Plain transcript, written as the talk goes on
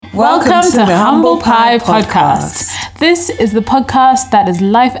Welcome to Humble Pie Podcast. This is the podcast that is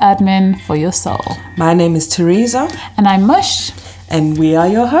life admin for your soul. My name is Teresa. And I'm Mush. And we are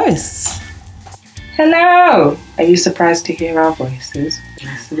your hosts. Hello! Are you surprised to hear our voices?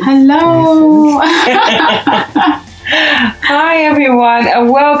 Hello! Hi everyone, and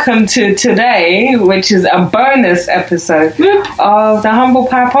welcome to today, which is a bonus episode of the Humble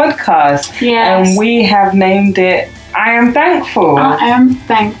Pie Podcast. Yes. And we have named it I Am Thankful. I am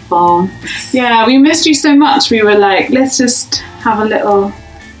thankful. Yeah, we missed you so much. We were like, let's just have a little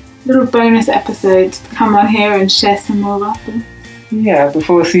bonus episode to come on here and share some more of them. Yeah,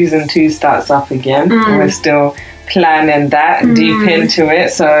 before season 2 starts up again. We're still planning that deep into it,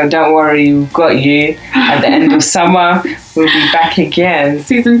 so don't worry, we've got you. At the end of summer, we'll be back again.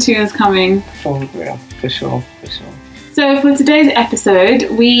 Season 2 is coming. For real, for sure. So for today's episode,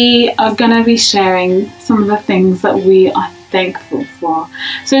 we are going to be sharing some of the things that we are thankful for.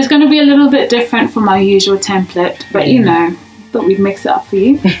 So it's going to be a little bit different from our usual template, but you know, thought we'd mix it up for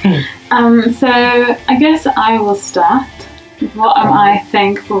you. So I guess I will start with what am I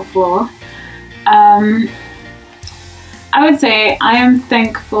thankful for. I would say I am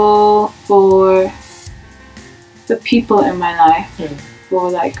thankful for the people in my life, for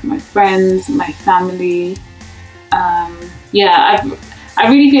like my friends, my family. I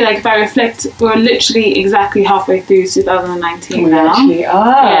really feel like if I reflect, we're literally exactly halfway through 2019 we now. Actually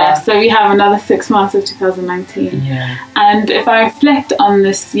are. Yeah, so we have another 6 months of 2019. Yeah. And if I reflect on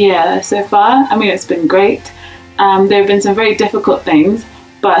this year so far, I mean, it's been great. There have been some very difficult things,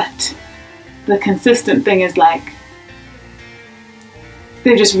 but the consistent thing is like,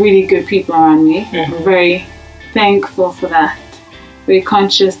 they're just really good people around me. I'm very thankful for that. Very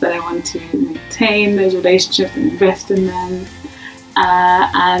conscious that I want to maintain those relationships and invest in them.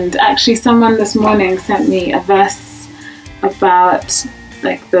 And actually someone this morning sent me a verse about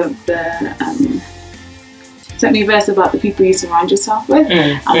like sent me a verse about the people you surround yourself with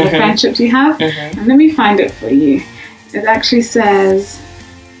and the friendships you have. And let me find it for you. It actually says,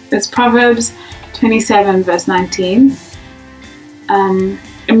 it's Proverbs 27 verse 19. A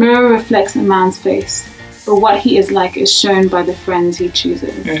mirror reflects a man's face, but what he is like is shown by the friends he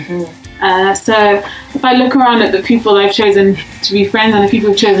chooses. So if I look around at the people I've chosen to be friends and the people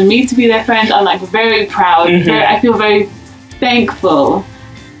who've chosen me to be their friends, I'm like very proud. I feel very thankful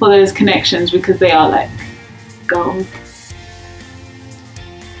for those connections because they are like gold.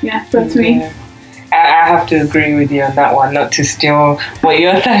 Yeah, that's me. I have to agree with you on that one, not to steal what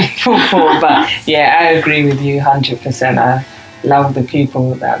you're thankful for, but yeah, I agree with you 100%. I love the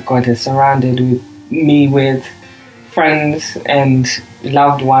people that God has surrounded me with, friends and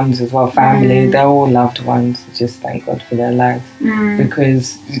loved ones as well, family. They're all loved ones. Just thank God for their lives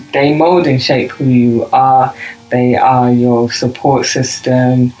because they mold and shape who you are. They are your support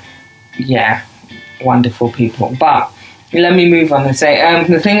system. Yeah, wonderful people. But let me move on and say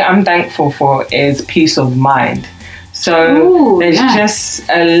the thing I'm thankful for is peace of mind. So there's just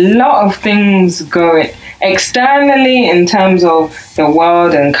a lot of things going externally in terms of the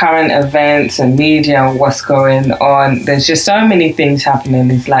world and current events and media and what's going on. There's just so many things happening.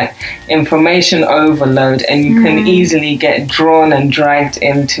 It's like information overload and you can easily get drawn and dragged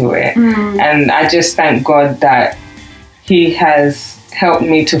into it. And I just thank God that He has helped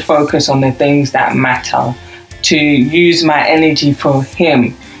me to focus on the things that matter, to use my energy for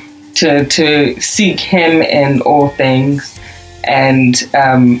Him, to seek Him in all things, and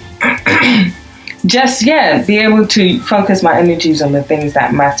just be able to focus my energies on the things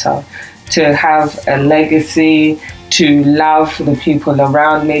that matter, to have a legacy, to love the people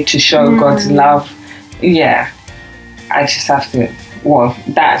around me, to show God's love. I just have to,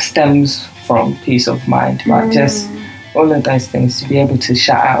 that stems from peace of mind, but just all of those things, to be able to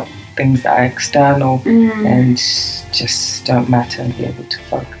shut out things that are external and just don't matter, and be able to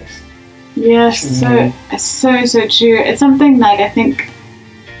focus. Yes, it's so true. It's something like, I think,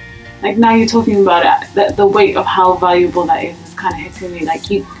 like now you're talking about it, the weight of how valuable that is kind of hitting me. Like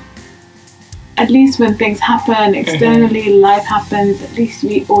at least when things happen externally, life happens, at least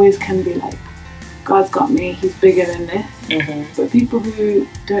we always can be like, God's got me, He's bigger than this. But people who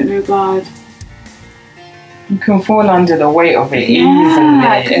don't know God, you can fall under the weight of it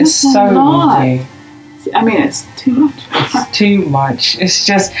easily. It's so easy. I mean, it's too much. It's too much. It's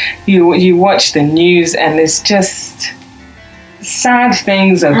just, you watch the news and it's just sad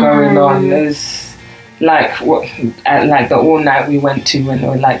things are going on. There's like the all night we went to when they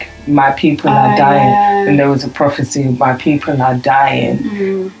were like, my people are dying, and there was a prophecy of my people are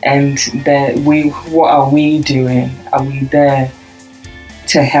dying, and what are we doing? Are we there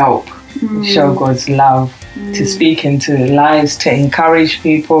to help? show God's love, to speak into lives, to encourage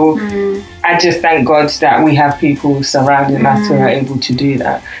people. I just thank God that we have people surrounding us who are able to do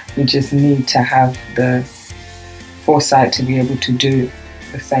that. We just need to have the foresight to be able to do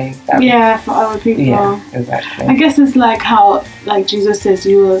the same. For other people. Yeah, exactly. I guess it's like how, like Jesus says,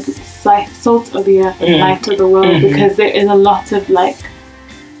 you are the salt of the earth and light of the world, because there is a lot of like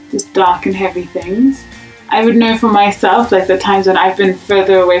just dark and heavy things. I would know for myself, like the times when I've been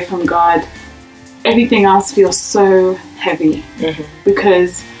further away from God, everything else feels so heavy,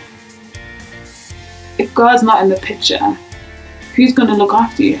 because if God's not in the picture, who's going to look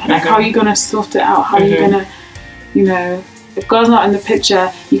after you? Like, how are you going to sort it out? How are you going to, you know, if God's not in the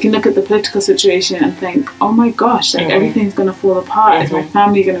picture, you can look at the political situation and think, oh my gosh, like everything's going to fall apart. Is my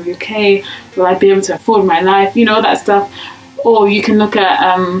family going to be okay? Will I be able to afford my life? You know, that stuff. Or you can look at,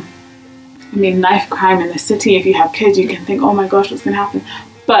 knife crime in the city. If you have kids, you can think, oh my gosh, what's going to happen?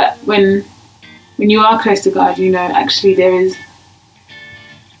 But when you are close to God, you know, actually there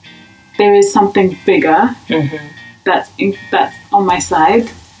is something bigger that's on my side.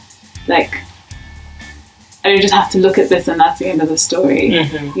 Like, I don't just have to look at this and that's the end of the story,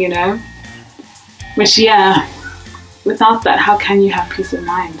 you know? Which, without that, how can you have peace of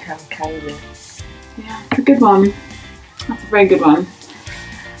mind? How can you? Yeah, it's a good one. That's a very good one.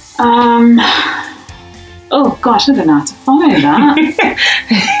 Oh gosh, I don't know how to follow that.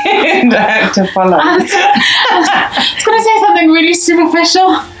 To follow. I was going to say something really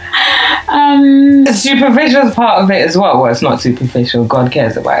superficial. Superficial is part of it as well. Well, it's not superficial. God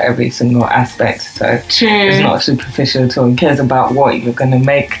cares about every single aspect. So True. It's not superficial at all. He cares about what you're going to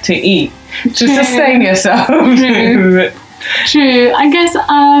make to eat to sustain yourself. True. I guess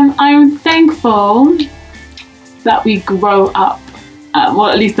I'm thankful that we grow up. Well,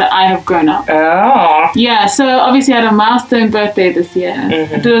 at least that I have grown up. Oh. Yeah, so obviously I had a milestone birthday this year. I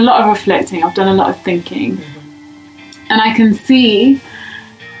did a lot of reflecting. I've done a lot of thinking. And I can see,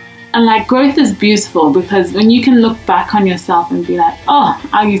 and like, growth is beautiful because when you can look back on yourself and be like, oh,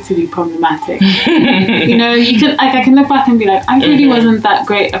 I used to be problematic. You know, you can, like, I can look back and be like, I really wasn't that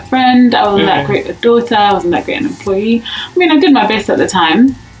great a friend. I wasn't that great a daughter. I wasn't that great an employee. I mean, I did my best at the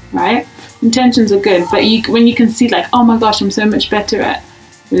time, right? Intentions are good, but when you can see like, oh my gosh, I'm so much better at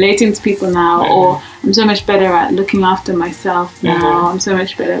relating to people now, or I'm so much better at looking after myself now, I'm so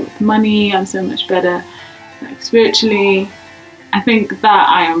much better with money, I'm so much better like spiritually. I think that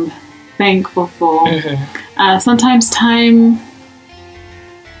I am thankful for. Sometimes time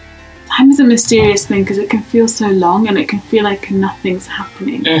is a mysterious thing because it can feel so long and it can feel like nothing's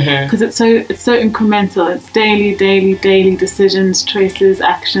happening because it's so incremental. It's daily decisions, choices,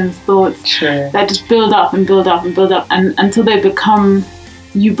 actions, thoughts that just build up and build up and build up, and until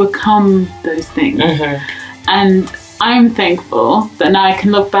you become those things. And I'm thankful that now I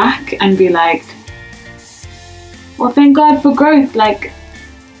can look back and be like, well, thank God for growth. Like,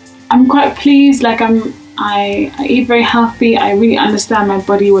 I'm quite pleased. Like, I eat very healthy. I really understand my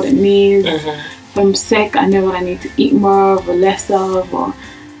body, what it needs. If I'm sick, I know what I need to eat more of or less of. Or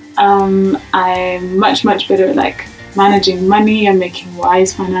I'm much better at like managing money and making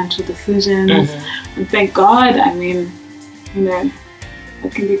wise financial decisions. And thank God. I mean, you know,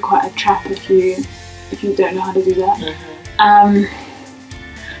 it can be quite a trap if you don't know how to do that.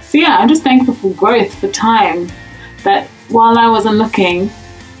 So yeah, I'm just thankful for growth, for time. That while I wasn't looking,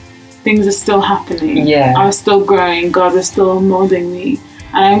 things are still happening. Yeah, I was still growing. God was still molding me,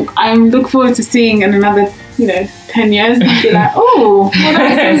 and I look forward to seeing in another, 10 years, and be like, oh, well,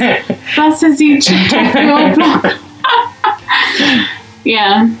 that says you chipped off the old block.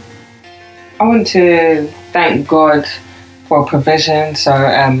 Yeah. I want to thank God for provision. So,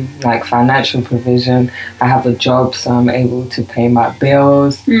 like financial provision. I have a job, so I'm able to pay my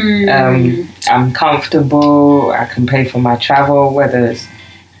bills. I'm comfortable. I can pay for my travel, whether it's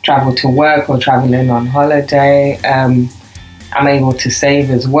travel to work or traveling on holiday. I'm able to save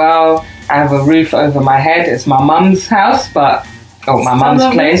as well. I have a roof over my head. It's my mum's house, my mum's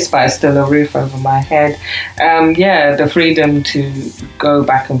place, but it's still a roof over my head. The freedom to go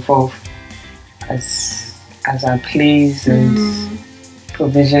back and forth as I please, and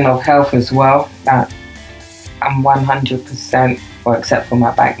provision of health as well. That I'm 100%. Well, except for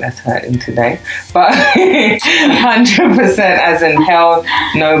my back that's hurting today, but 100% as in health,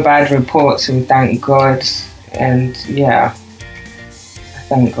 no bad reports, we thank God, and I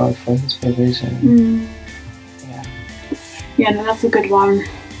thank God for His provision. No, that's a good one.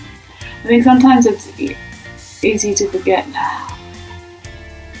 I think sometimes it's easy to forget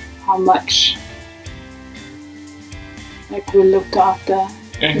how much like we're looked after,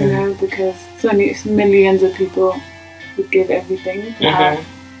 because so many millions of people would give everything to have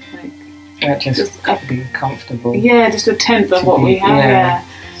Like just be comfortable. Yeah, just a tenth of what we have. Yeah.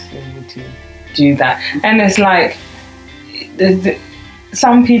 To do that, and it's like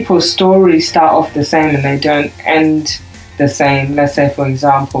some people's stories start off the same and they don't end the same. Let's say, for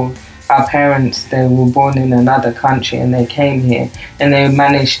example, our parents, they were born in another country and they came here and they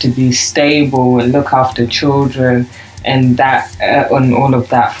managed to be stable and look after children and that and all of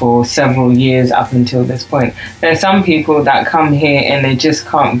that for several years up until this point. There are some people that come here and they just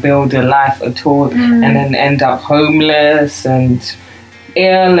can't build a life at all and then end up homeless and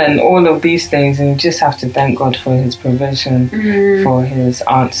ill and all of these things, and you just have to thank God for his provision, for his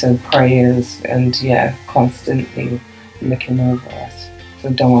answered prayers, and constantly looking over us. So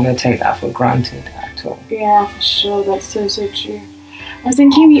don't want to take that for granted at all. Yeah, for sure. That's so true. I was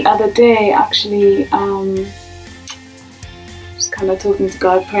thinking the other day, actually, just kind of talking to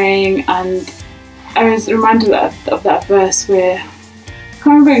God, praying, and I was reminded of that verse where, I can't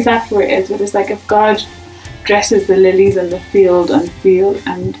remember exactly where it is, but it's like, if God dresses the lilies in the field and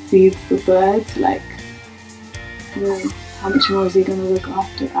feeds the birds, like, how much more is he going to look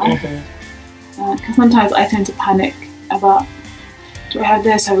after us? Because sometimes I tend to panic about, do I have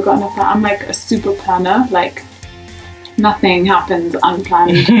this? Have I got enough? I'm like a super planner. Like, nothing happens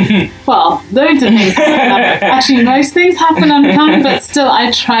unplanned. Well, loads of things happen. Actually, most things happen unplanned, but still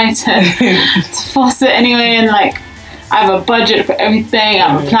I try to force it anyway. And like, I have a budget for everything. I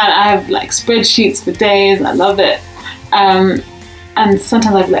have a plan. I have like spreadsheets for days. I love it. And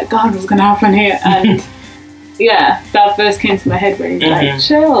sometimes I'd be like, God, what's going to happen here? And yeah, that verse came to my head where he's like,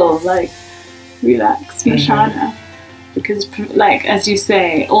 chill, like, relax, Mashana. Because, like, as you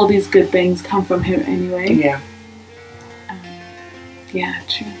say, all these good things come from him anyway. Yeah. Yeah,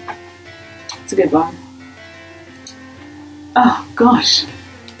 true. It's a good one. Oh, gosh.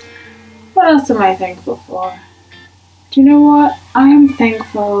 What else am I thankful for? Do you know what? I am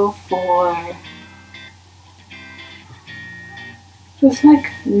thankful for just,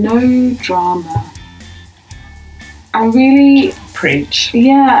 like, no drama. I really... Preach.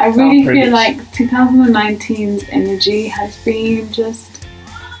 Yeah, I really feel like 2019's energy has been just,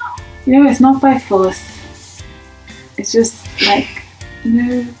 it's not by force. It's just like,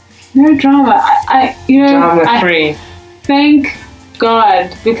 no drama. Drama free. Thank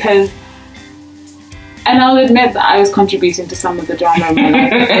God, because, and I'll admit that I was contributing to some of the drama in my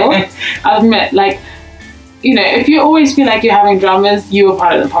life before. I'll admit, like, if you always feel like you're having dramas, you are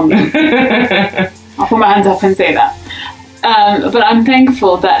part of the problem. I'll put my hands up and say that. But I'm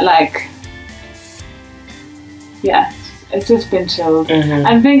thankful that, like, it's just been chilled.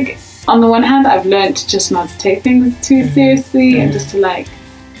 I think, on the one hand, I've learned just not to take things too seriously and just to, like,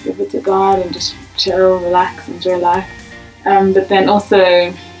 give it to God and just chill, relax, enjoy life. But then also,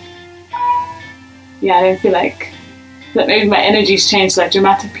 I don't feel like that maybe my energy's changed. Like,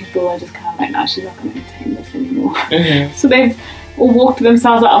 dramatic people are just kind of like, no, she's not going to entertain this anymore. So they've all walked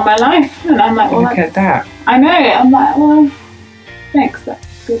themselves out of my life, and I'm like, well, look at that. I know. I'm like, well, thanks.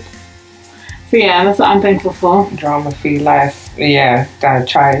 That's good. So yeah, that's what I'm thankful for. Drama-free life. Yeah, I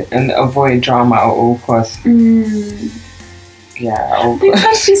try and avoid drama at all costs. Yeah. I think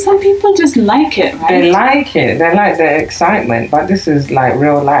actually some people just like it, right? They like it. They like the excitement. But this is like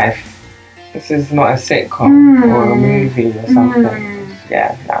real life. This is not a sitcom or a movie or something.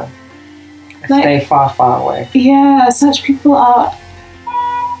 Yeah, no. Stay far, far away. Yeah, such people are...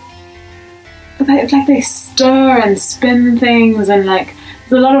 It's like they stir and spin things, and like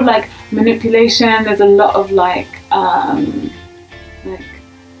there's a lot of like manipulation. There's a lot of like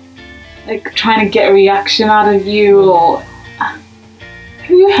trying to get a reaction out of you, or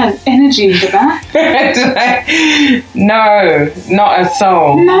who has energy for that? No, not at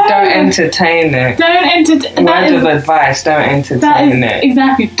all. No. Don't entertain it. Don't entertain. Word of advice: don't entertain it.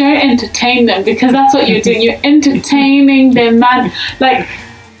 Exactly. Don't entertain them, because that's what you're doing. You're entertaining them, man. Like.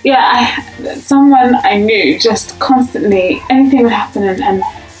 Yeah, someone I knew just constantly, anything would happen and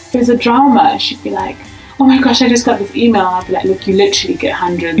it was a drama. She'd be like, oh my gosh, I just got this email. And I'd be like, look, you literally get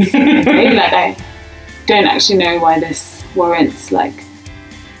hundreds a day. Like, I don't actually know why this warrants, like,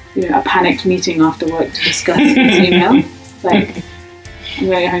 a panicked meeting after work to discuss this email. Like, I'm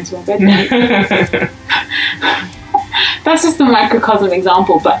going home to my bed now. That's just a microcosm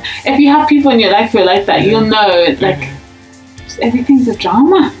example. But if you have people in your life who are like that, you'll know, like, everything's a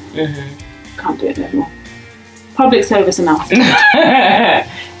drama. Can't do it no more. Public service announcement.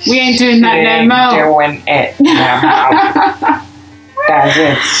 We ain't doing that no more. Doing it no more. That's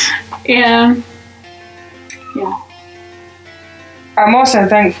it. Yeah. I'm also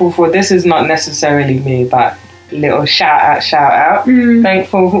thankful for, this is not necessarily me, but little shout out.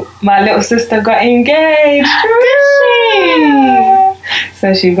 Thankful my little sister got engaged. Did she?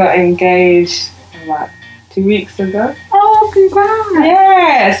 So she got engaged about 2 weeks ago. Oh, congrats!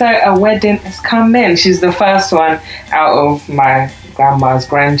 Yeah, so a wedding has come in. She's the first one out of my grandma's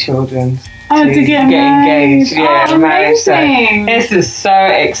grandchildren to get engaged. Yeah, oh, married. So amazing. this is so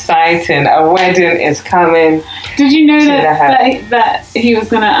exciting. A wedding is coming. Did you know that he was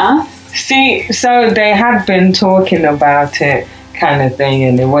going to ask? See, so they had been talking about it kind of thing,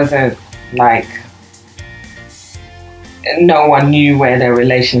 and it wasn't like no one knew where their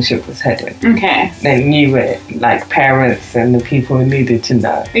relationship was heading. Okay. They knew it, like parents and the people who needed to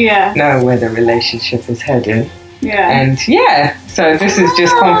know where the relationship is heading. Yeah. And so this is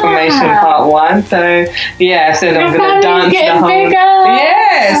just confirmation part 1. So I said I'm going to dance the whole. Bigger.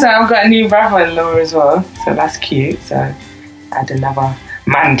 Yeah. So I've got a new brother-in-law as well. So that's cute. So add another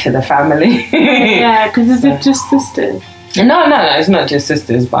man to the family. Yeah, because is it just sisters? No, it's not just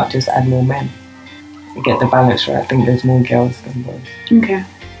sisters, but just add more men. You get the balance right. I think there's more girls than boys. Okay.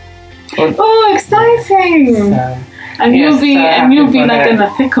 Oh, exciting! So, and you'll be like in the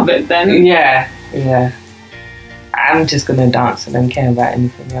thick of it then. Yeah. I'm just gonna dance and don't care about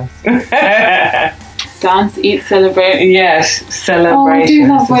anything else. Dance, eat, celebrate. Yes, celebration. Oh, I do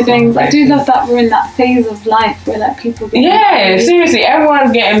love weddings. I do love that we're in that phase of life where like people get married. Seriously,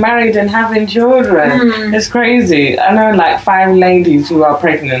 everyone's getting married and having children. It's crazy. I know like 5 ladies who are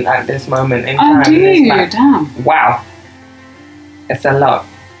pregnant at this moment in time. Oh, do you? Like, damn. Wow. It's a lot.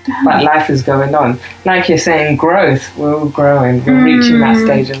 Damn. But life is going on. Like you're saying, growth. We're all growing. We're reaching that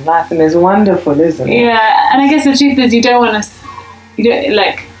stage of life, and it's wonderful, isn't it? Yeah, and I guess the truth is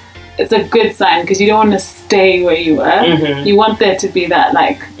it's a good sign because you don't want to stay where you were. You want there to be that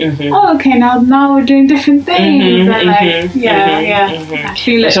oh, okay, now we're doing different things. And I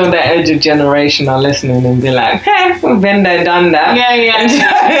feel it. So the elder generation are listening and be like, hey, we've been there, done that.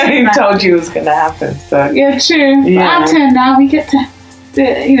 Yeah. Told you it was going to happen. So yeah, true. Yeah. Our turn now. We get to do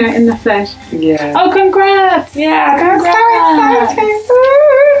it, in the flesh. Yeah. Oh, congrats! Yeah, congrats!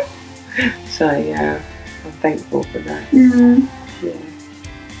 So exciting. So I'm thankful for that. Mm. Yeah.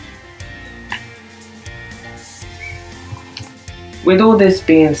 With all this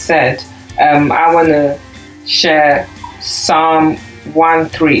being said, I want to share Psalm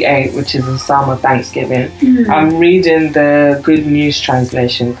 138, which is a psalm of thanksgiving. I'm reading the Good News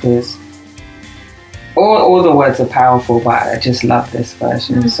translation because all the words are powerful, but I just love this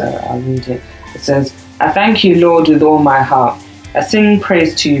version, so I'll read it. It says, I thank you, Lord, with all my heart. I sing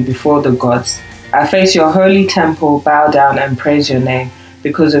praise to you before the gods. I face your holy temple, bow down and praise your name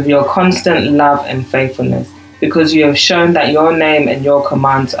because of your constant love and faithfulness, because you have shown that your name and your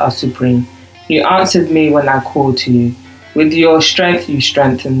commands are supreme. You answered me when I called to you. With your strength you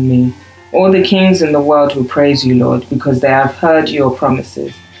strengthened me. All the kings in the world will praise you, Lord, because they have heard your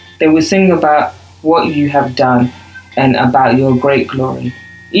promises. They will sing about what you have done and about your great glory.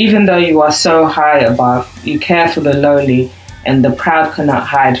 Even though you are so high above, you care for the lowly, and the proud cannot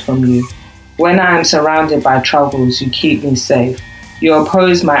hide from you. When I am surrounded by troubles, you keep me safe. You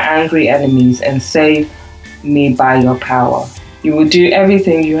oppose my angry enemies and save me by your power. You will do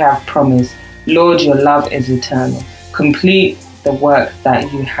everything you have promised. Lord, your love is eternal. Complete the work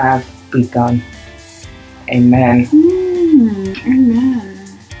that you have begun. Amen. Amen.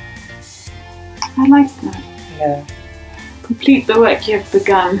 I like that. Yeah. Complete the work you have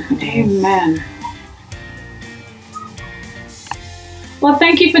begun. Amen. Well,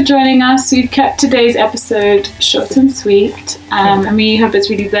 thank you for joining us. We've kept today's episode short and sweet, and we hope it's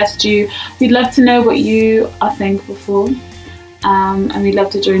really blessed you. We'd love to know what you are thankful for, and we'd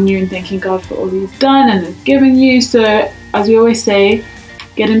love to join you in thanking God for all He's done and has given you. So, as we always say,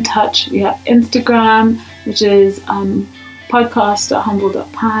 get in touch. We have Instagram, which is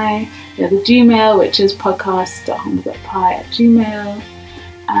podcast.humble.pie. We have the Gmail, which is podcast.humble.pie@gmail.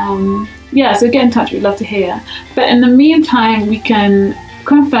 So get in touch. We'd love to hear. But in the meantime, we can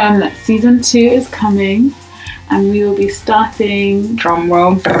confirm that season 2 is coming, and we will be starting. Drum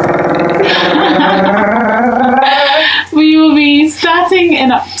roll. We will be starting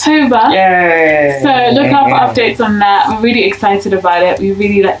in October. Yay! So look out for updates on that. We're really excited about it. We've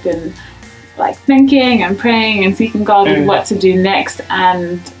really been thinking and praying and seeking God with what to do next,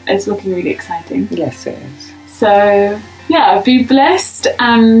 and it's looking really exciting. Yes, it is. So be blessed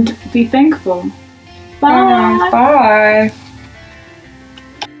and be thankful. Bye. Bye.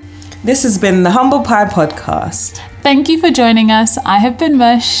 This has been the Humble Pie Podcast. Thank you for joining us. I have been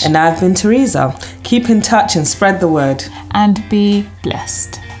Mush. And I've been Teresa. Keep in touch and spread the word. And be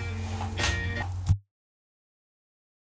blessed.